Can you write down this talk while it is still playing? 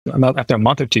after a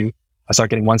month or two, I started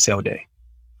getting 1 sale a day,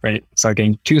 right? Started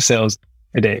getting 2 sales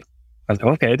a day. I was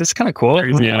like, okay, this is kind of cool.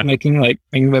 I'm making a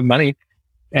bit of money.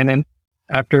 And then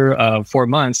after 4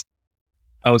 months,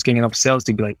 I was getting enough sales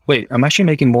to be like, wait, I'm actually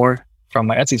making more from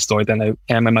my Etsy store than I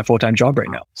am in my full-time job right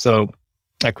now. So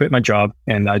I quit my job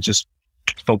and I just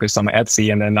focused on my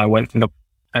Etsy. And then I ended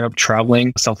up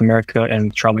traveling South America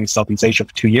and traveling Southeast Asia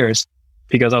for 2 years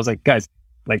because I was like, guys,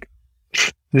 like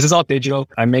this is all digital.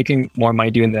 I'm making more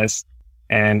money doing this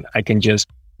and I can just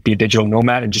be a digital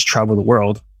nomad and just travel the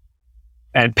world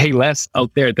and pay less out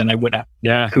there than I would at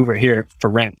Vancouver here for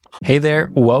rent. Hey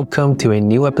there, welcome to a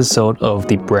new episode of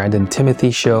the Brandon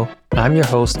Timothy Show. I'm your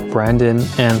host, Brandon,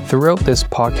 and throughout this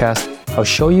podcast, I'll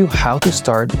show you how to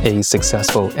start a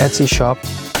successful Etsy shop,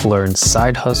 learn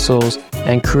side hustles,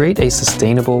 and create a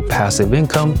sustainable passive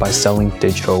income by selling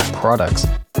digital products.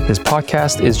 This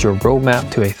podcast is your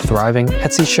roadmap to a thriving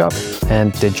Etsy shop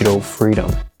and digital freedom.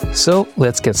 So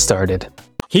let's get started.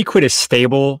 He quit his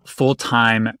stable,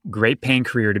 full-time, great-paying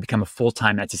career to become a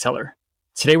full-time Etsy seller.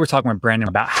 Today, we're talking with Brandon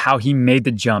about how he made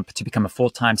the jump to become a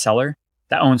full-time seller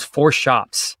that owns 4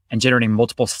 shops and generating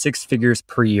multiple 6 figures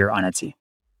per year on Etsy.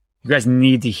 You guys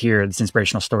need to hear this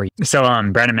inspirational story. So,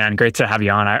 Brandon, man, great to have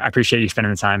you on. I appreciate you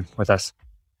spending the time with us.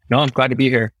 No, I'm glad to be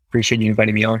here. Appreciate you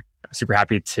inviting me on. Super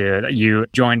happy that you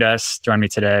joined me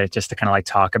today just to kind of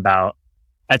talk about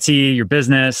Etsy, your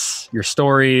business, your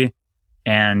story,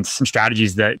 and some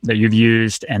strategies that you've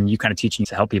used and you kind of teaching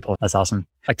to help people. That's awesome.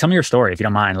 Tell me your story if you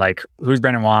don't mind. Who's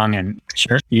Brandon Wong? And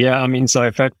sure. Yeah, so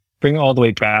if I bring it all the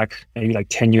way back, maybe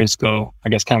 10 years ago, I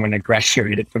guess kind of when I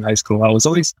graduated from high school, I was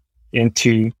always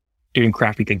into doing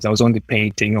crafty things. I was into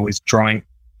painting, always drawing,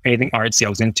 anything artsy I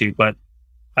was into. But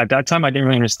at that time, I didn't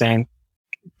really understand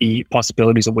the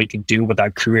possibilities of what you could do with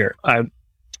that career. I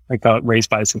got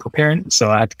raised by a single parent, so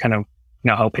I had to kind of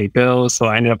help pay bills. So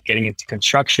I ended up getting into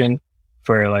construction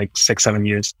for 6-7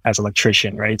 years as an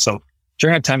electrician, right? So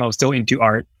during that time, I was still into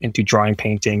art, into drawing,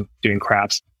 painting, doing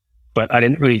crafts, but I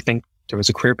didn't really think there was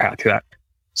a career path to that.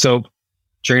 So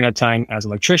during that time as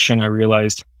an electrician, I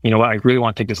realized, you know what, I really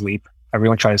want to take this leap. I really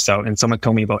want to try this out. And someone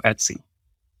told me about Etsy.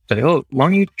 So why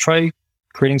don't you try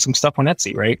creating some stuff on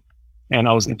Etsy, right? And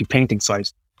I was into painting, so I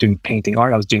was doing painting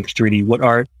art. I was doing 3D wood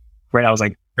art, right? I was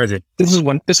like, this is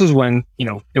when,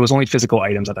 it was only physical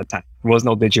items at that time. There was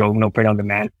no digital, no print on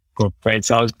demand. Cool. Right.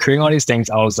 So I was creating all these things.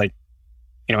 I was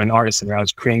an artist, and I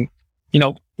was creating,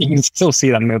 you can still see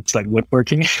that I'm moved to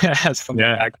woodworking as from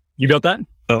back. You built that?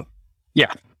 So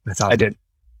yeah, that's awesome. I did.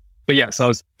 But yeah, so I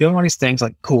was building all these things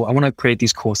cool. I want to create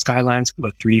these cool skylines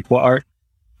with 3D wood art.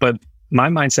 But my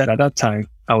mindset at that time,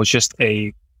 I was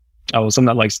someone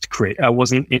that likes to create. I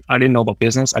didn't know about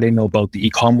business. I didn't know about the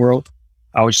e-com world.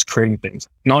 I was just creating things,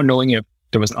 not knowing if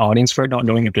there was an audience for it, not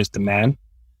knowing if there's demand.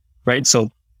 Right. So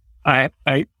I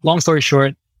long story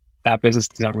short, that business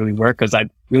did not really work because I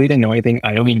really didn't know anything.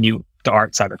 I only knew the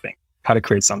art side of things, how to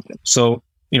create something. So,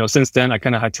 since then I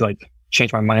kind of had to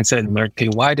change my mindset and learn, okay,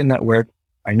 why didn't that work?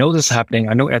 I know this is happening.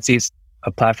 I know Etsy is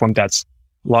a platform that's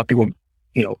a lot of people,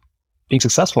 being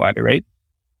successful at it, right?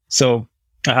 So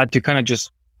I had to kind of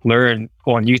just learn,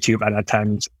 go on YouTube at that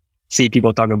time, see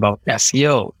people talking about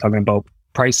SEO, talking about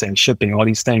pricing, shipping, all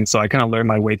these things. So I kind of learned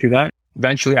my way through that.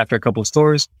 Eventually, after a couple of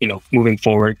stores, moving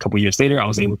forward, a couple of years later, I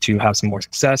was able to have some more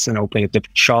success and opening up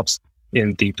different shops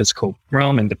in the physical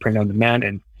realm and the print on demand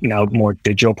and now more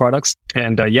digital products.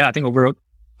 And I think over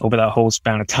that whole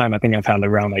span of time, I think I've had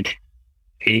around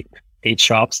eight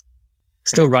shops,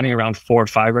 still running around 4 or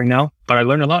 5 right now. But I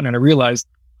learned a lot, and I realized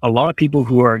a lot of people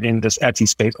who are in this Etsy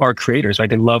space are creators, right?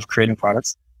 They love creating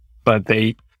products, but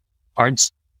they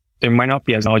might not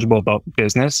be as knowledgeable about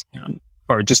business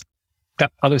or just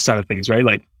that other side of things,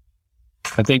 right?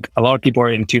 I think a lot of people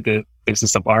are into the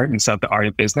business of art instead of the art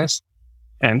of business.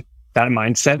 And that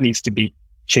mindset needs to be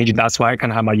changing. That's why I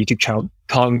kind of have my YouTube channel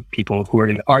telling people who are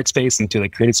in the art space, into the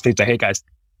creative space, that, hey guys,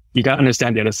 you got to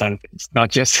understand the other side of things,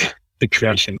 not just the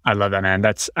creation. I love that, man.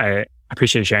 I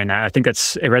appreciate you sharing that. I think it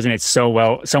resonates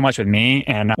so much with me.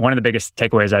 And one of the biggest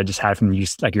takeaways I just had from you,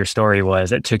 your story,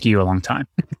 was it took you a long time.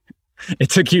 It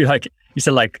took you, you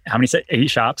said, how many, 8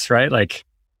 shops, right?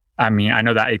 I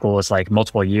know that equals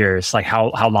multiple years.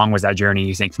 How long was that journey,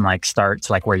 you think, from start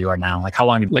to where you are now? How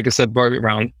long? Like I said,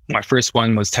 around my first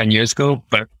one was 10 years ago,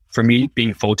 but for me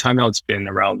being full-time now, it's been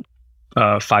around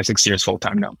 5-6 years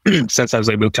full-time now since I was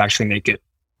able to actually make it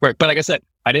work. But like I said,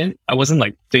 I wasn't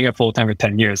doing it full-time for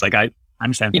 10 years. I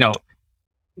understand, when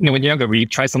you're younger, when you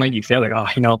try something, you feel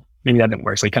maybe that didn't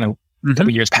work. So you kind of, a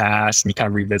couple years pass and you kind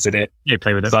of revisit it. You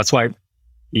play with it. So that's why,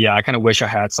 I kind of wish I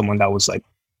had someone that was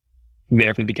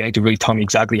there from the beginning to really tell me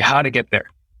exactly how to get there.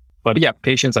 But yeah,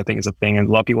 patience, I think, is a thing. And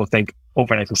a lot of people think,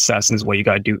 overnight success is what you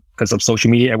got to do. Because of social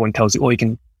media, everyone tells you, oh, you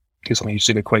can do something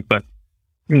super quick. But,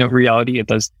 reality, it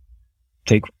does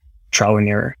take trial and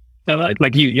error.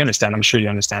 Like you understand, I'm sure you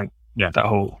understand that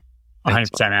whole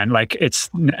 100%, man. Like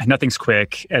nothing's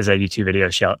quick, as a YouTube video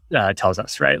tells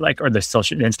us, right? Like, or the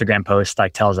Instagram post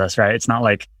like tells us, right? It's not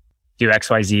like do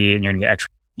XYZ and you're gonna get X,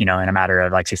 in a matter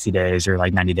of like 60 days or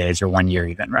like 90 days or 1 year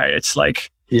even, right? It's like,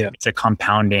 it's a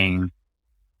compounding,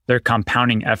 they're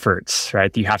compounding efforts,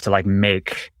 right? That you have to like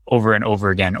make over and over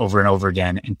again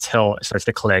until it starts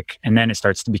to click. And then it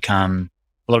starts to become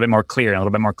a little bit more clear and a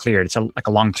little bit more clear. It's like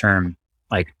a long-term,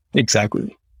 like.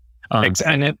 Exactly.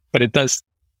 But it does,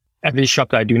 every shop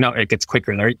that I do now, it gets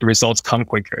quicker, right? The results come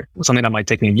quicker. Something that might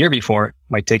take me a year before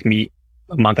might take me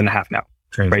a month and a half now,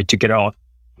 right? To get it all,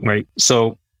 right?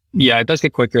 So yeah, it does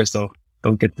get quicker. So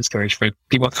don't get discouraged for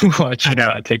people who watch. I know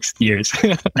it takes years.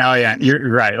 No, yeah,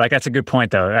 you're right. Like that's a good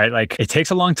point though, right? Like it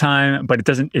takes a long time, but it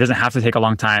doesn't have to take a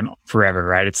long time forever,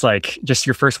 right? It's like just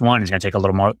your first one is going to take a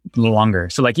little longer.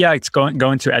 So like, yeah, it's going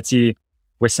to Etsy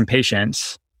with some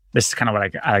patience. This is kind of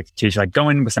what I like to teach, like go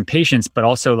in with some patience, but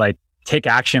also like take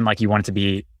action like you want it to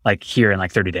be like here in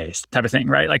like 30 days type of thing,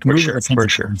 right? Like for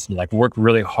sure. Like work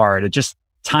really hard. It just,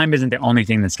 time isn't the only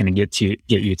thing that's going to get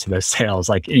you to those sales.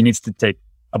 Like it needs to take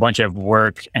a bunch of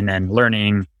work and then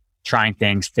learning, trying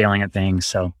things, failing at things.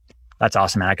 So that's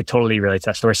awesome, man. I could totally relate to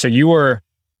that story. So you were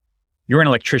an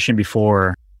electrician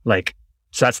before, like,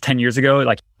 so that's 10 years ago.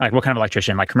 Like what kind of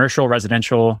electrician? Like commercial,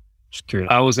 residential? Just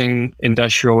curious. I was in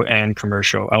industrial and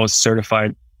commercial. I was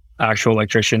certified actual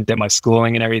electrician, did my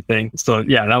schooling and everything. So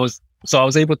yeah, I was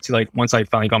able to, like, once I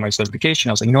finally got my certification,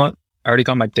 I was like, you know what? I already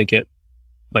got my ticket.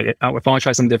 Like if I want to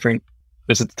try something different,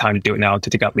 this is the time to do it now, to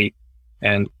take that leap.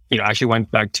 And, I actually went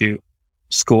back to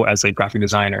school as a graphic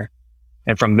designer.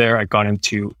 And from there, I got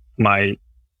into my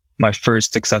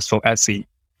first successful Etsy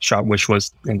shop, which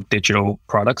was in digital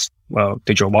products,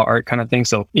 digital wall art kind of thing.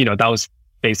 So, that was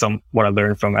based on what I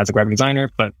learned from as a graphic designer.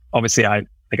 But obviously like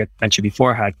I mentioned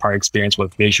before, I had prior experience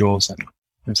with visuals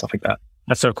and stuff like that.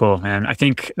 That's so cool, man. I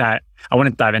think that I want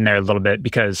to dive in there a little bit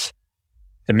because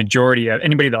the majority of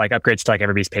anybody that like upgrades to like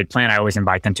Everbee's paid plan, I always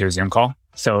invite them to a Zoom call.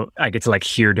 So I get to like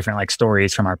hear different like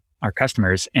stories from our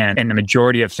customers. And the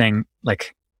majority of time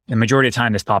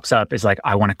this pops up is like,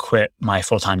 I want to quit my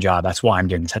full-time job. That's why I'm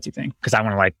doing this Etsy thing. Because I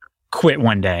want to like quit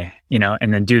one day,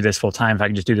 and then do this full time. If I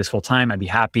could just do this full time, I'd be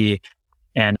happy.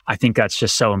 And I think that's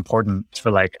just so important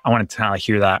for like, I wanted to kind of like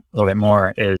hear that a little bit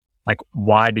more is like,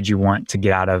 why did you want to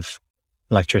get out of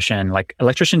electrician? Like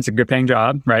electrician's a good paying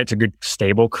job, right? It's a good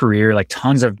stable career, like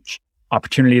tons of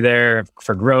opportunity there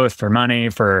for growth, for money,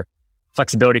 for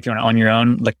flexibility if you want to own your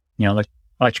own, like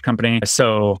electric company.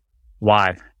 So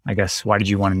why did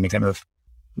you want to make that move?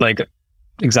 Like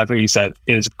exactly what you said,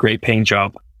 it is a great paying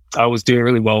job. I was doing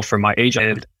really well for my age,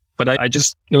 but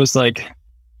it was like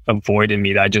a void in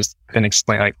me that I just couldn't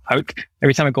explain. Like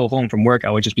every time I go home from work, I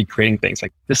would just be creating things.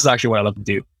 Like this is actually what I love to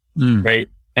do. Right.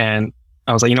 And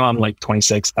I was like, I'm like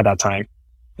 26 at that time.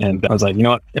 And I was like,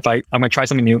 what, I'm going to try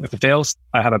something new. If it fails,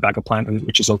 I have a backup plan,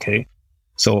 which is okay.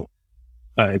 So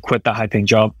I quit that high paying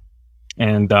job.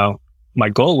 And my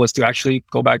goal was to actually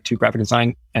go back to graphic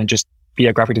design and just be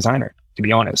a graphic designer, to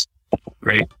be honest.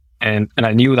 Right. And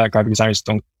I knew that graphic designers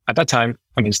don't, at that time,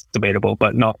 I mean, it's debatable,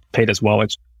 but not paid as well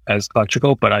as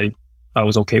electrical, but I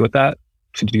was okay with that,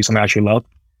 to do something I actually loved.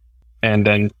 And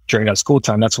then during that school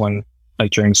time, that's when,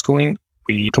 like during schooling,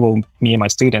 me and my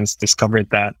students discovered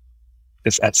that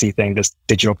this Etsy thing, this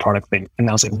digital product thing. And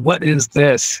I was like, what is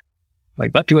this?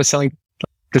 Like, but people are selling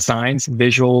designs,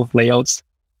 visual layouts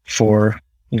for,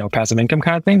 passive income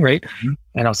kind of thing, right? Mm-hmm.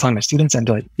 And I was telling my students, and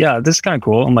they're like, yeah, this is kind of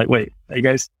cool. I'm like, wait, you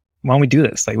guys, why don't we do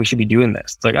this? Like, we should be doing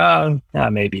this. It's like, yeah,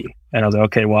 maybe. And I was like,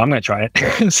 okay, well, I'm going to try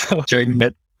it. So during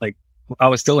I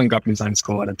was still in graphic design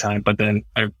school at the time, but then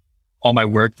all my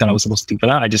work that I was supposed to do for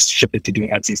that, I just shifted to doing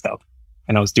Etsy stuff.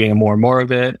 And I was doing more and more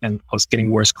of it. And I was getting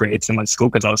worse grades in my school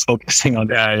because I was focusing on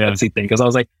the Etsy thing. Because I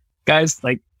was like, guys,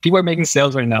 like people are making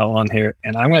sales right now on here.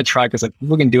 And I'm going to try because if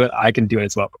people can do it, I can do it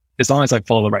as well. As long as I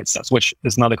follow the right steps, which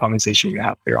is not a conversation you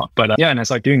have here on. But and I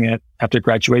started doing it after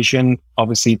graduation.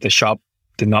 Obviously, the shop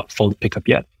did not fully pick up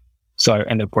yet. So I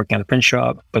ended up working at a print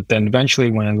shop. But then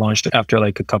eventually when I launched it after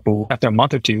a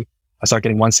month or two, I started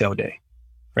getting one sale a day,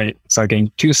 right? Started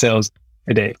getting 2 sales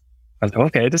a day. I was like,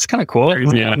 okay, this is kind of cool.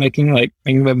 I'm making a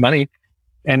bit of money.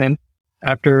 And then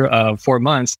after 4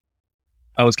 months,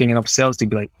 I was getting enough sales to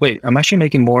be like, wait, I'm actually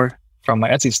making more from my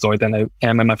Etsy store than I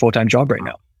am in my full-time job right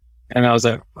now. And I was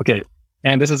like, okay.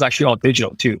 And this is actually all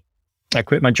digital too. I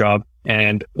quit my job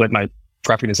and let my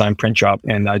graphic design print job,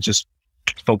 and I just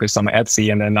focused on my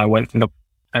Etsy. And then I ended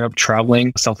up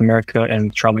traveling South America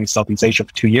and traveling Southeast Asia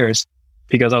for 2 years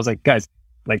because I was like, guys,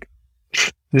 like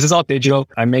this is all digital.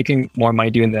 I'm making more money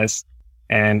doing this,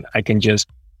 and I can just,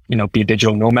 be a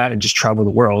digital nomad and just travel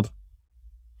the world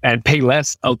and pay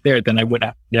less out there than I would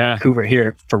at Vancouver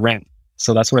here for rent.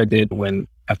 So that's what I did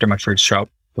after my first shop.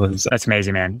 That's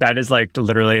amazing, man. That is like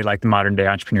literally like the modern day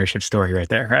entrepreneurship story right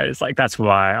there, right? It's like, that's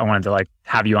why I wanted to like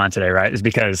have you on today, right? Is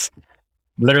because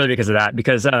literally because of that,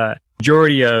 because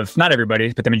majority of, not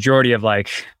everybody, but the majority of like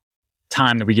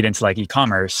time that we get into like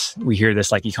e-commerce, we hear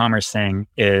this like e-commerce thing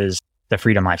is the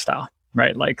freedom lifestyle,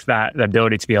 right? Like that, the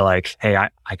ability to be like, hey, I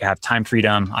can have time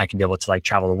freedom. I can be able to like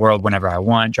travel the world whenever I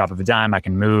want, drop of a dime. I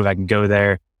can move, I can go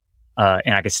there.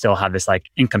 And I could still have this like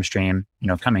income stream,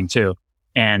 coming too.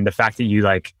 And the fact that you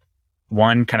like,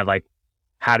 one, kind of like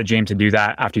had a dream to do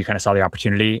that after you kind of saw the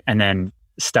opportunity and then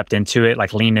stepped into it,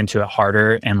 like leaned into it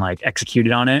harder and like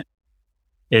executed on it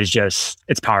is just,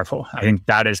 it's powerful. I think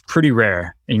that is pretty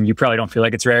rare, and you probably don't feel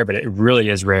like it's rare, but it really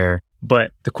is rare.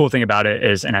 But the cool thing about it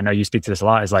is, and I know you speak to this a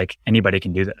lot, is like anybody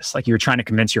can do this. Like you were trying to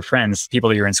convince your friends, people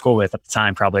that you're in school with at the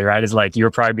time probably, right? Is like, you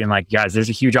were probably being like, guys, there's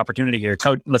a huge opportunity here.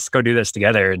 Let's go do this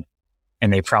together.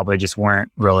 And they probably just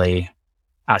weren't really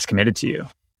as committed to you,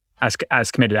 as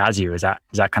committed as you. Is that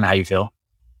kind of how you feel?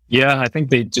 Yeah, I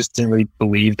think they just didn't really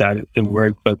believe that it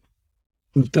worked. But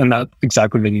and not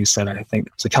exactly what you said. I think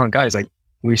it's like telling guys, like,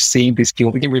 we're seeing these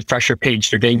people, we can refresh your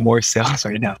page, they're getting more sales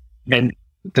right now. And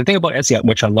the thing about Etsy,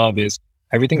 which I love, is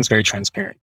everything is very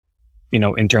transparent,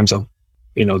 in terms of,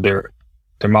 their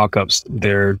mockups,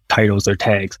 their titles, their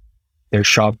tags, their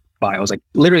shop bios, like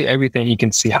literally everything. You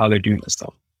can see how they're doing this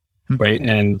stuff. Right.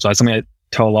 And so that's something I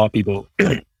tell a lot of people,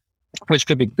 which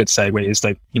could be a good segue, is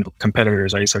like,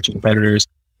 competitors, right? Searching competitors,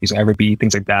 using Everbee,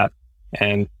 things like that.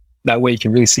 And that way you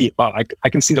can really see, wow, I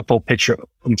can see the full picture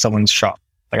of someone's shop.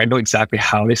 Like I know exactly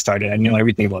how they started. I know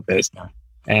everything about this.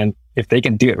 And if they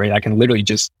can do it, right, I can literally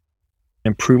just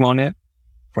improve on it,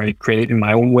 right? Create it in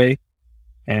my own way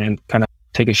and kind of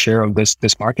take a share of this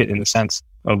market in the sense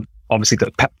of obviously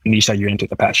the niche that you're into,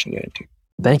 the passion you're into.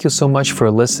 Thank you so much for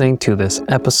listening to this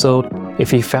episode.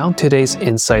 If you found today's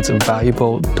insights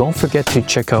valuable, don't forget to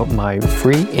check out my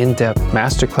free in-depth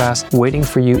masterclass waiting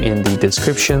for you in the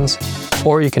descriptions,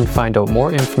 or you can find out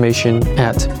more information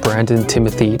at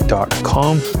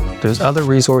brandontimothy.com. There's other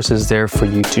resources there for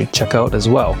you to check out as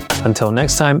well. Until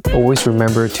next time, always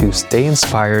remember to stay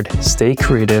inspired, stay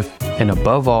creative, and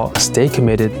above all, stay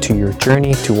committed to your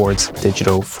journey towards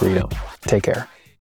digital freedom. Take care.